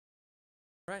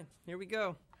Right, here we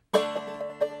go.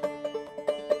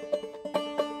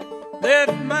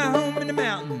 Left my home in the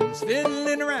mountains,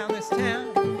 fiddling around this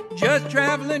town. Just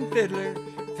traveling fiddler,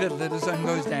 fiddle till the sun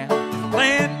goes down.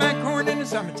 Plant my corn in the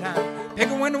summertime,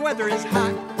 pickle when the weather is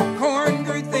hot. Corn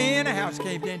grew thin, a house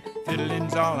caved in,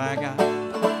 fiddling's all I got.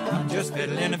 I'm just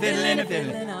fiddling, fiddling,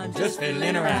 fiddling, I'm just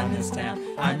fiddling around this town.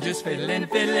 I'm just fiddling,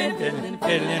 fiddling, fiddling,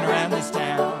 fiddling around this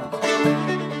town.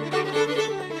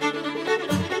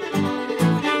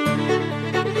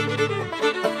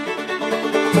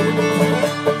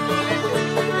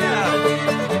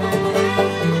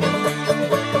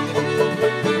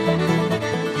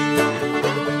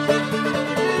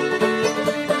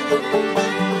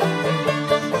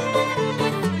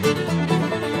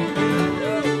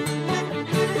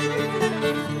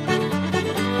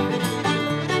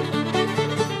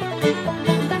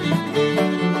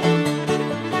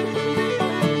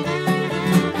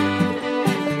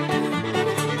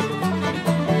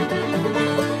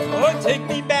 Take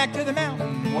me back to the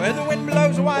mountain where the wind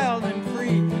blows wild and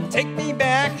free. Take me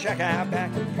back, shaka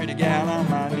back, pretty gal on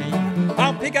my knee.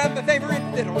 I'll pick up a favorite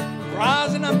fiddle,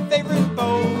 rosin a favorite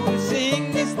bow,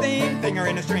 sing this theme, finger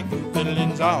in a string,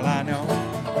 fiddling's all I know.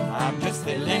 I'm just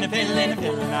fiddling, fiddling,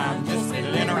 fiddling, I'm just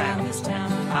fiddling around this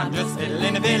town. I'm just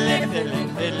fiddling, fiddling, fiddling,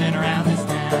 fiddling around this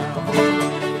town.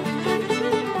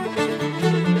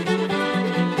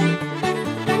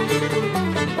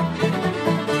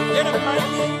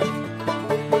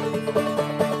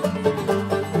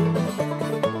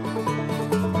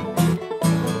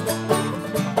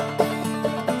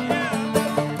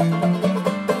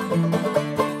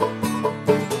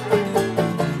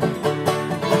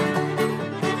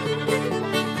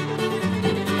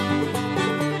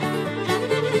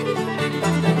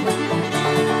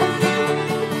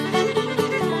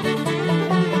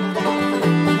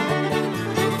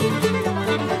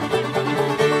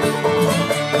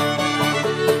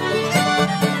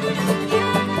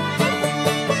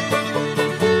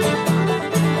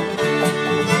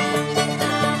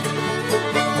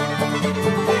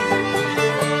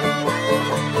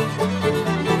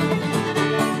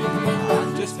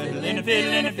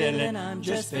 I'm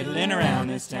just fiddling around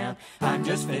this town. I'm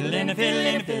just fiddling,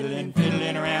 fiddling, fiddling,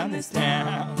 fiddling around this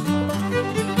town.